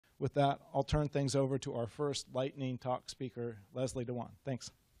With that, I'll turn things over to our first lightning talk speaker, Leslie Dewan. Thanks.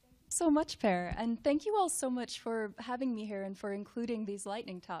 So much, Per, and thank you all so much for having me here and for including these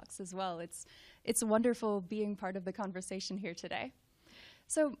lightning talks as well. It's wonderful being part of the conversation here today.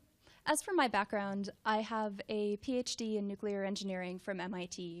 So, as for my background, I have a PhD in nuclear engineering from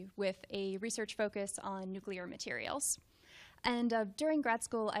MIT with a research focus on nuclear materials. And during grad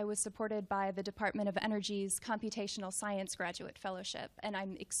school, I was supported by the Department of Energy's Computational Science Graduate Fellowship, and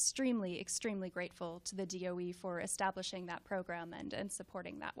I'm extremely, extremely grateful to the DOE for establishing that program and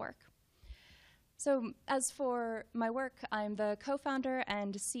supporting that work. So as for my work, I'm the co-founder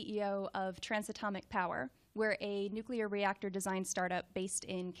and CEO of Transatomic Power. We're a nuclear reactor design startup based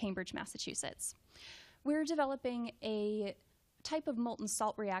in Cambridge, Massachusetts. We're developing a type of molten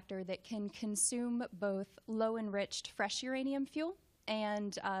salt reactor that can consume both low-enriched fresh uranium fuel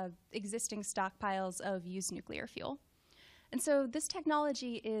and existing stockpiles of used nuclear fuel. And so this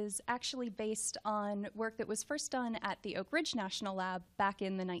technology is actually based on work that was first done at the Oak Ridge National Lab back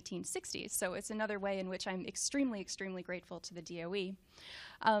in the 1960s. So it's another way in which I'm extremely, extremely grateful to the DOE.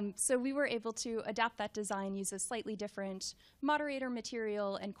 So we were able to adapt that design, use a slightly different moderator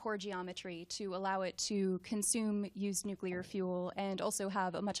material and core geometry to allow it to consume used nuclear fuel and also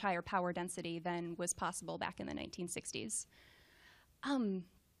have a much higher power density than was possible back in the 1960s.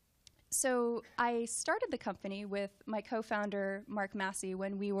 So I started the company with my co-founder, Mark Massey,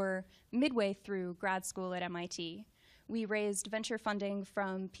 when we were midway through grad school at MIT. We raised venture funding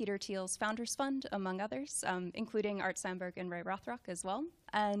from Peter Thiel's Founders Fund, among others, including Art Sandberg and Ray Rothrock as well.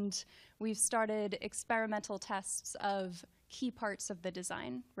 And we've started experimental tests of key parts of the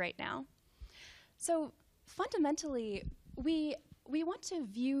design right now. So fundamentally, we want to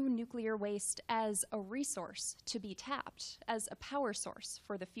view nuclear waste as a resource to be tapped, as a power source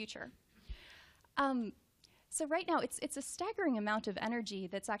for the future. So right now, it's a staggering amount of energy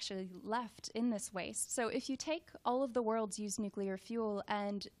that's actually left in this waste. So if you take all of the world's used nuclear fuel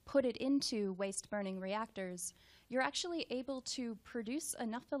and put it into waste-burning reactors, you're actually able to produce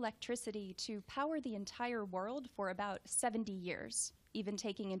enough electricity to power the entire world for about 70 years, even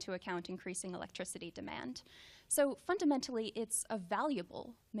taking into account increasing electricity demand. So fundamentally, it's a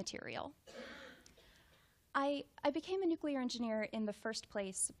valuable material. I became a nuclear engineer in the first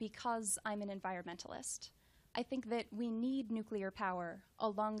place because I'm an environmentalist. I think that we need nuclear power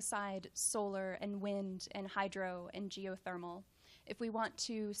alongside solar and wind and hydro and geothermal if we want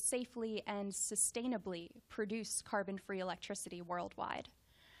to safely and sustainably produce carbon-free electricity worldwide.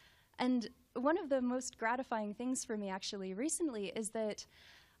 And one of the most gratifying things for me actually recently is that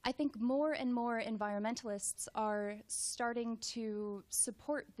I think more and more environmentalists are starting to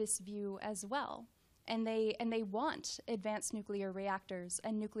support this view as well. And they want advanced nuclear reactors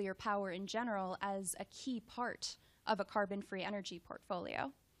and nuclear power in general as a key part of a carbon-free energy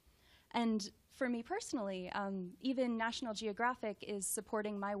portfolio. And for me personally, even National Geographic is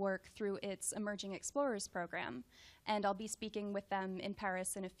supporting my work through its Emerging Explorers program. And I'll be speaking with them in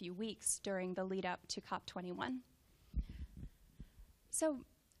Paris in a few weeks during the lead up to COP21. So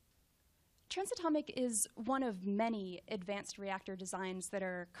Transatomic is one of many advanced reactor designs that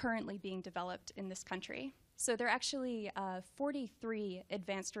are currently being developed in this country. So there are actually 43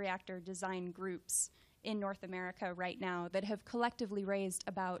 advanced reactor design groups in North America right now that have collectively raised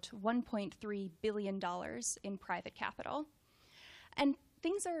about $1.3 billion in private capital. And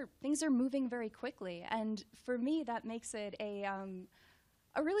things are moving very quickly, and for me that makes it a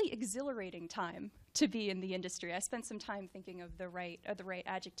really exhilarating time to be in the industry. I spent some time thinking of the right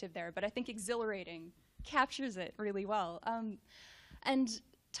adjective there, but I think exhilarating captures it really well. And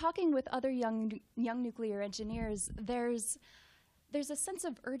talking with other young nuclear engineers, there's a sense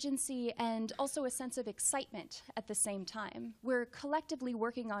of urgency and also a sense of excitement at the same time. We're collectively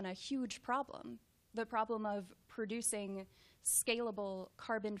working on a huge problem, the problem of producing scalable,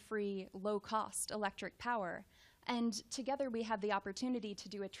 carbon-free, low-cost electric power. And together we have the opportunity to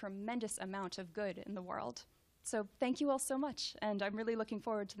do a tremendous amount of good in the world. So thank you all so much, and I'm really looking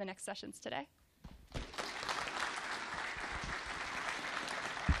forward to the next sessions today.